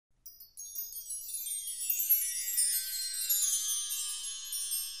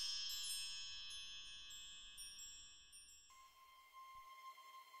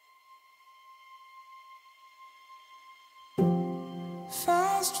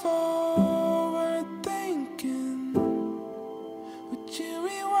fast forward thinking, would you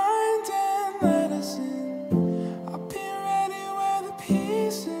rewind and let us in? I'll be ready where the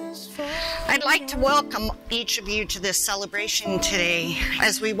pieces fall. I'd like to welcome each of you to this celebration today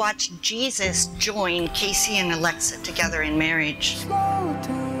as we watch Jesus join Kasey and Alexa together in marriage. Slow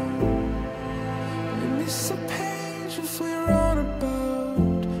down, we miss a page if we run about.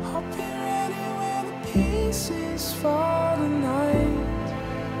 I'll be ready where the pieces fall tonight.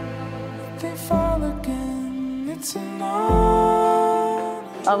 If they fall again, it's an honor.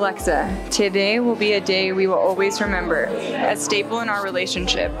 Alexa, today will be a day we will always remember, a staple in our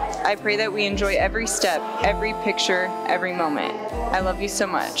relationship. I pray that we enjoy every step, every picture, every moment. I love you so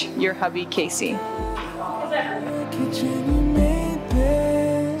much. Your hubby, Kasey. Kitchen, you made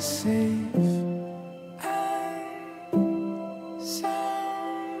this safe. And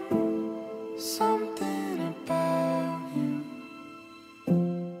something about you.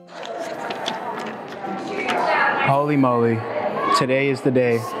 Holy moly, today is the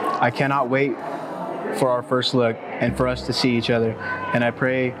day. I cannot wait for our first look and for us to see each other. And I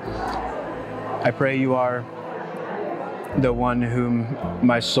pray you are the one whom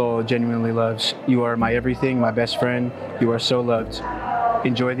my soul genuinely loves. You are my everything, my best friend. You are so loved.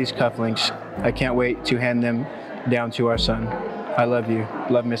 Enjoy these cufflinks. I can't wait to hand them down to our son. I love you.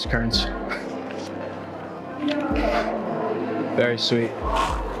 Love, Miss Kearns. Very sweet.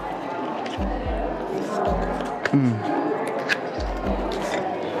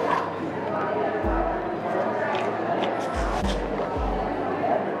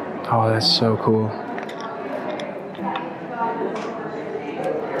 Oh, that's so cool.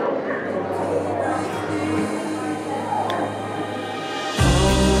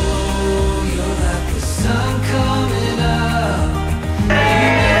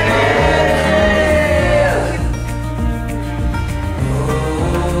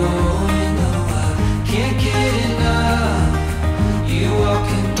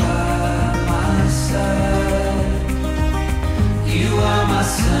 You are my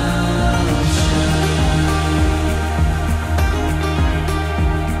sunshine.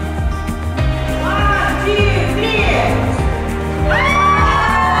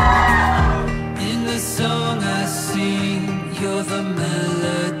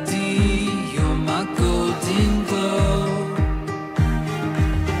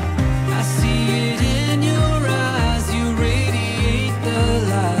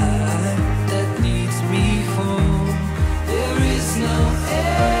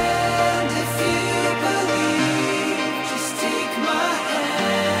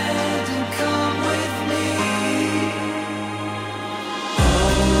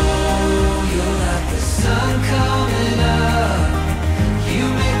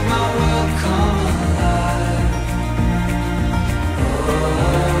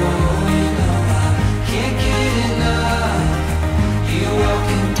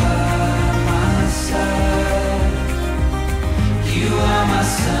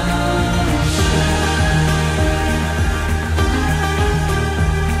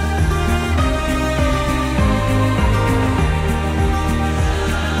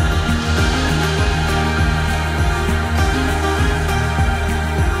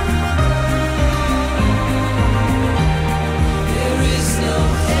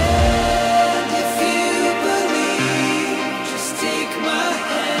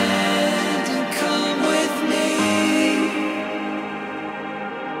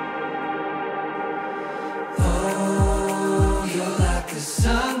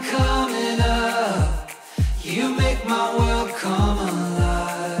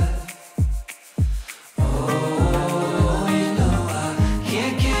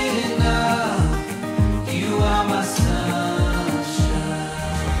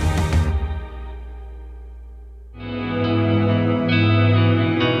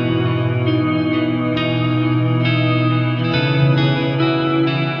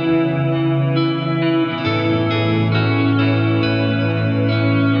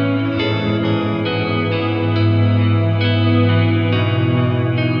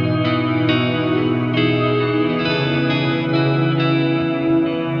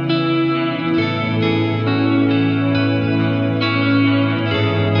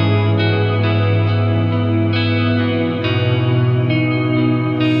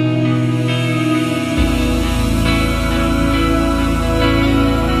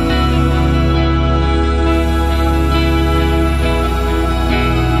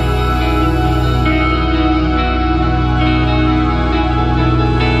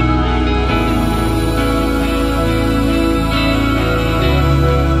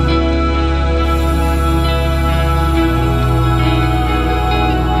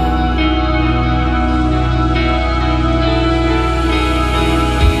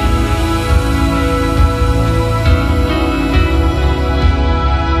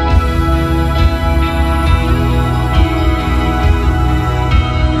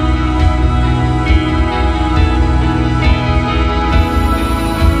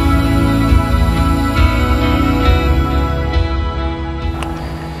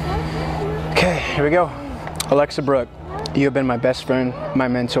 Alexa Brooke, you have been my best friend, my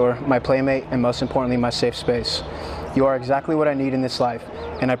mentor, my playmate, and most importantly, my safe space. You are exactly what I need in this life,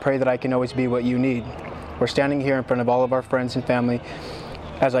 and I pray that I can always be what you need. We're standing here in front of all of our friends and family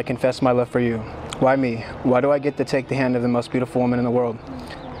as I confess my love for you. Why me? Why do I get to take the hand of the most beautiful woman in the world?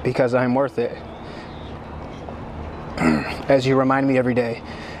 Because I am worth it. As you remind me every day.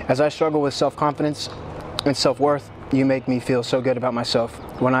 As I struggle with self-confidence and self-worth, you make me feel so good about myself.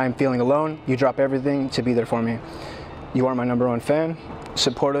 When I am feeling alone, you drop everything to be there for me. You are my #1 fan,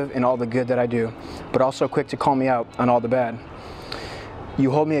 supportive in all the good that I do, but also quick to call me out on all the bad.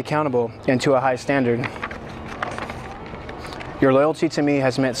 You hold me accountable and to a high standard. Your loyalty to me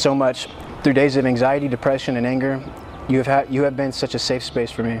has meant so much. Through days of anxiety, depression, and anger, you have been such a safe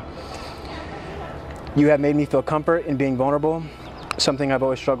space for me. You have made me feel comfort in being vulnerable, something I've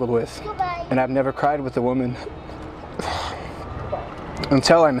always struggled with. And I've never cried with a woman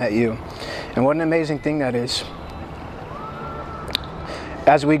until I met you. And what an amazing thing that is.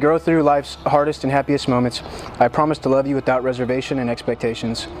 As we grow through life's hardest and happiest moments, I promise to love you without reservation and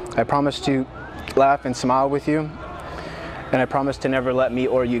expectations. I promise to laugh and smile with you, and I promise to never let me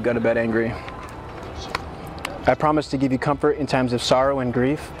or you go to bed angry. I promise to give you comfort in times of sorrow and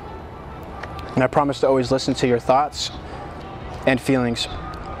grief, and I promise to always listen to your thoughts and feelings.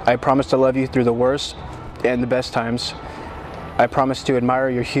 I promise to love you through the worst and the best times. I promise to admire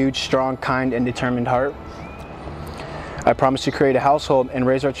your huge, strong, kind, and determined heart. I promise to create a household and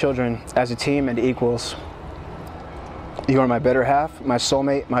raise our children as a team and equals. You are my better half, my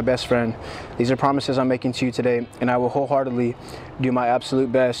soulmate, my best friend. These are promises I'm making to you today, and I will wholeheartedly do my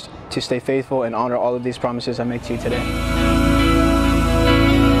absolute best to stay faithful and honor all of these promises I make to you today.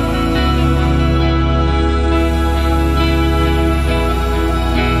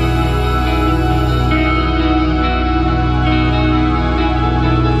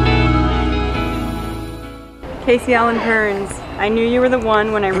 Kasey Allen Kearns, I knew you were the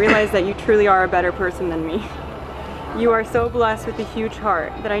one when I realized that you truly are a better person than me. You are so blessed with a huge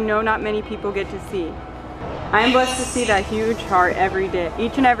heart that I know not many people get to see. I am blessed to see that huge heart every day,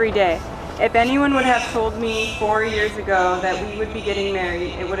 each and every day. If anyone would have told me 4 years ago that we would be getting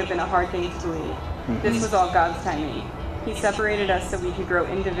married, it would have been a hard thing to believe. This was all God's timing. He separated us so we could grow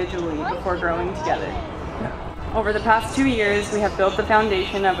individually before growing together. Over the past 2 years, we have built the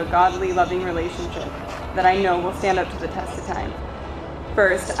foundation of a godly, loving relationship that I know will stand up to the test of time.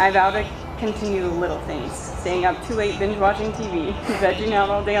 First, I vow to continue the little things, staying up too late binge watching TV, vegging out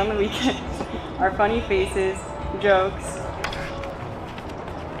all day on the weekends, our funny faces, jokes,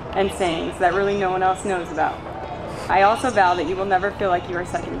 and sayings that really no one else knows about. I also vow that you will never feel like you are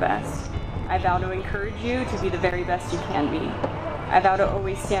second best. I vow to encourage you to be the very best you can be. I vow to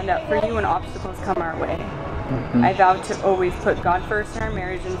always stand up for you when obstacles come our way. I vow to always put God first in our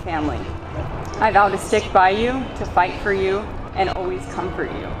marriage and family. I vow to stick by you, to fight for you, and always comfort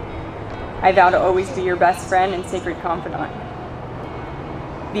you. I vow to always be your best friend and sacred confidant.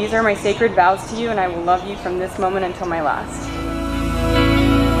 These are my sacred vows to you, and I will love you from this moment until my last.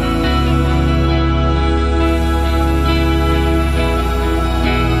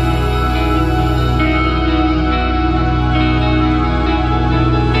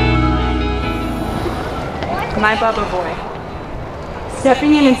 My Bubba boy.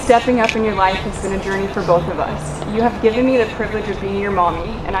 Stepping in and stepping up in your life has been a journey for both of us. You have given me the privilege of being your mommy,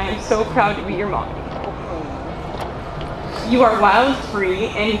 and I am so proud to be your mommy. You are wild, free,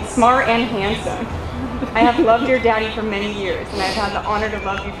 and smart and handsome. I have loved your daddy for many years, and I've had the honor to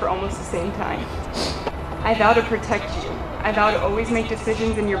love you for almost the same time. I vow to protect you. I vow to always make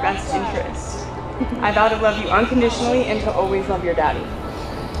decisions in your best interest. I vow to love you unconditionally and to always love your daddy.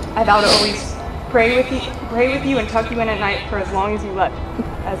 I vow to always pray with you and tuck you in at night for as long as you let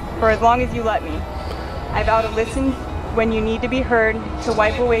me. I vow to listen when you need to be heard, to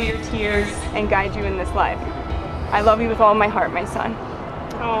wipe away your tears and guide you in this life. I love you with all my heart, my son.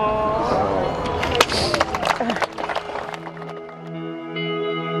 Aww.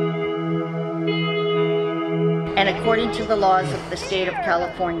 And according to the laws of the state of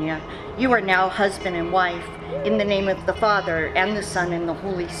California, you are now husband and wife in the name of the Father and the Son and the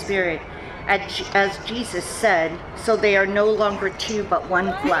Holy Spirit. As Jesus said, so they are no longer two but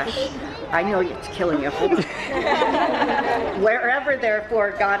one flesh. I know it's killing you. Wherever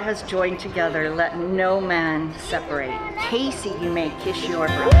therefore God has joined together, let no man separate. Kasey, you may kiss your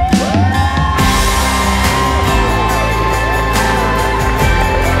bride.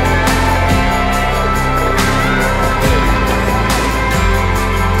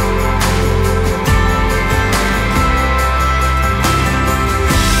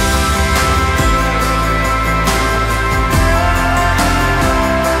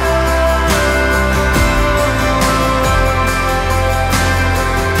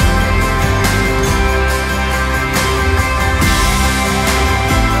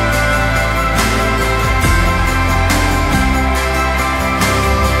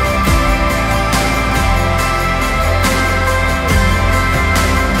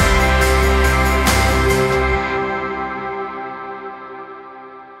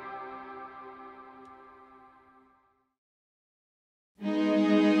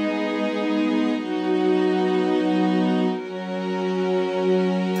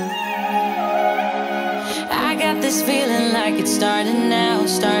 got this feeling like it's starting now,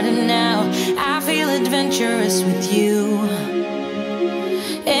 starting now. I feel adventurous with you,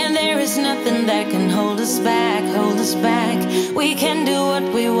 and there is nothing that can hold us back, hold us back. We can do what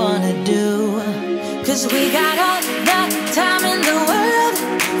we wanna do, 'cause we got all the time in the world.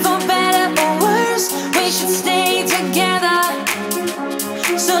 For better or worse, we should stay together.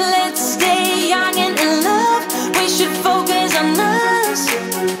 So let's stay young and in love. We should focus on us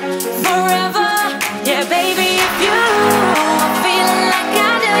forever. Yeah, baby, if you are feeling like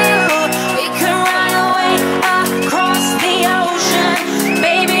I do, we could run away across the ocean.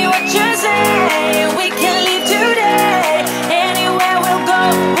 Baby, what you say? We can leave today. Anywhere we'll go,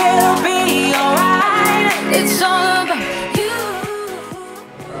 we'll be alright. It's all about you.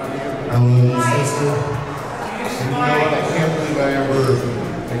 I love you, sister. And you know what? I can't believe I ever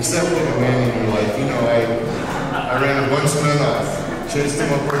accepted a man in your life. You know, I ran a bunch of men off, chased him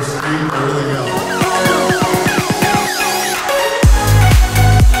up our street, and everything else.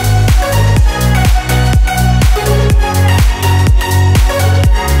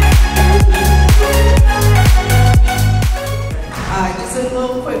 Just a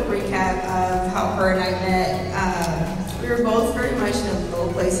little quick recap of how her and I met. We were both very much in a low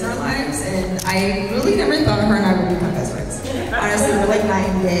place in our lives, and I really never thought her and I would become best friends. Honestly, we're like night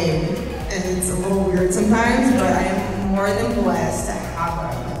and day, and it's a little weird sometimes, but I am more than blessed to have her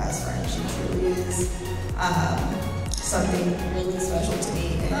as my best friend. She truly is something really special to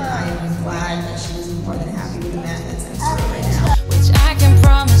me, and I am glad that she is more than happy with the man that's next to her right now. Which I can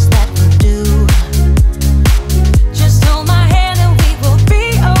promise that we'll do. Just hold my hand and we will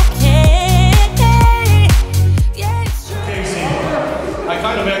be okay. Yeah, it's true. Kasey, I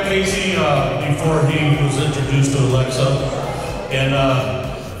kind of met Kasey before he was introduced to Alexa, and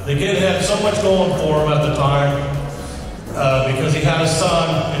the kid had so much going for him at the time because he had a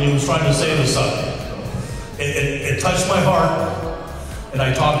son and he was trying to save his son. It touched my heart, and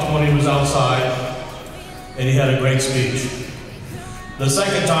I talked to him when he was outside, and he had a great speech. The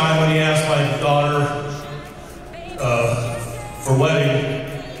second time when he asked my daughter for wedding,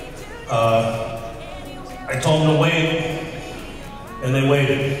 I told him to wait, and they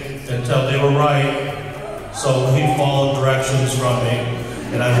waited until they were right, so he followed directions from me,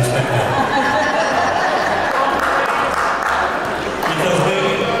 and I respect that. Because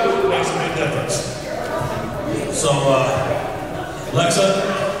waiting makes a big difference. So, Alexa,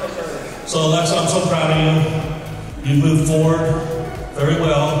 I'm so proud of you. You moved forward very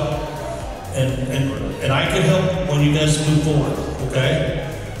well, and I can help when you guys move forward, okay?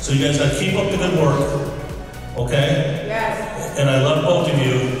 So you guys gotta keep up the good work, okay? Yes. And I love both of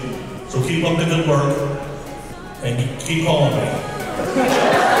you, so keep up the good work, and keep calling me.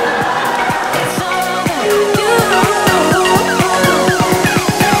 It's all about you.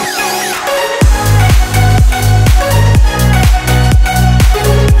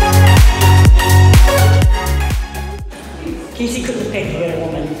 Kasey couldn't have picked a better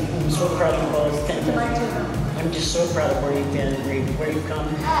woman. I'm so proud of you both. And I'm just so proud of where you've been, where you've come,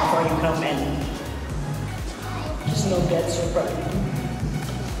 how far you've come, and just know Dad's so proud of you.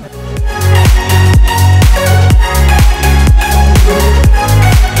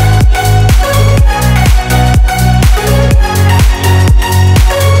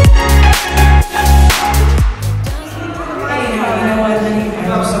 You know what, honey?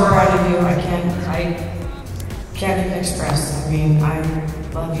 I'm so proud of you. I can't even express. I mean, I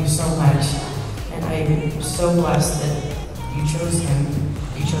love you so much, and I'm so blessed that you chose him.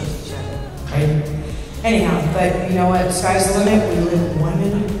 You chose each other, right? Anyhow, but you know what? Sky's the limit. We live 1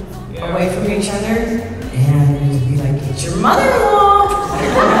 minute away from each other, and it'd be like, it's your mother-in-law.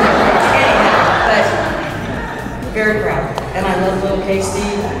 Anyhow, but very proud, and I love little Kasey.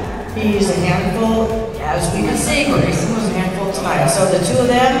 He's a handful, as we can see. Grayson was a handful tonight. So the two of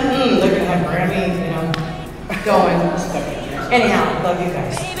them, they're gonna have Grammy, going. Anyhow, love you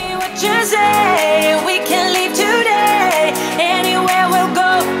guys. Baby, what you say? We can leave today. Anywhere we'll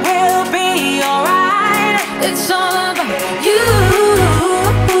go, we'll be alright. It's all about you.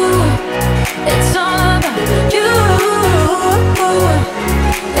 It's all about you.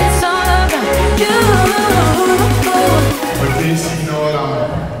 It's all about you. But Kasey,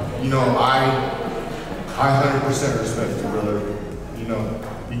 you know what? I 100% respect you, brother. You know,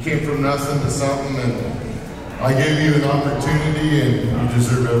 you came from nothing to something, and I gave you an opportunity, and you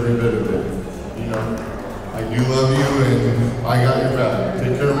deserve every bit of it. You know, I do love you, and I got your back.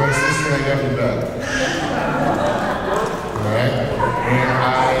 Take care of my sister, and I got your back. Alright? And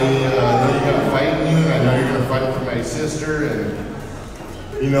I know you got a fight in you, and I know you're going to fight for my sister, and,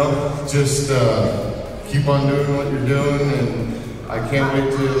 just keep on doing what you're doing, and I can't wait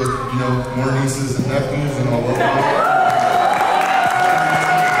to, you know, more nieces and nephews and all of that.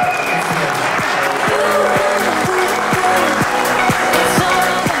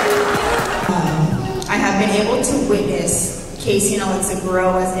 I have been able to witness Kasey and Alexa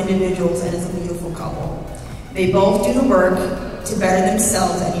grow as individuals and as a beautiful couple. They both do the work to better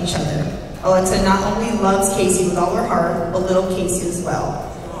themselves and each other. Alexa not only loves Kasey with all her heart, but little Kasey as well.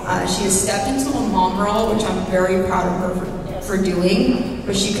 She has stepped into a mom role, which I'm very proud of her for doing,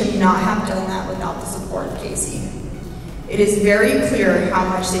 but she could not have done that without the support of Kasey. It is very clear how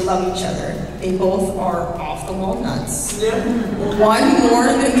much they love each other. They both are off the wall nuts. One more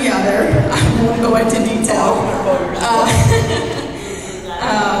than the other. I won't go into detail.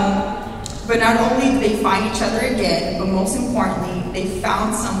 But not only do they find each other again, but most importantly, they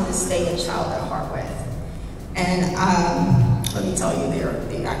found someone to stay a child at heart with. And let me tell you,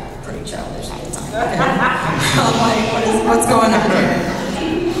 they act pretty childish all the time. Okay? I'm like, what's going on here?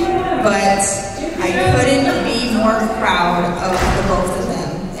 But I couldn't be more proud of the both of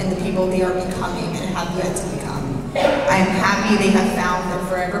them and the people they are becoming and have yet to become. I'm happy they have found their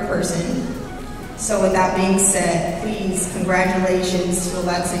forever person. So with that being said, please, congratulations to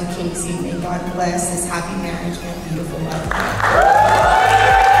Alexa and Kasey. May God bless this happy marriage and beautiful life.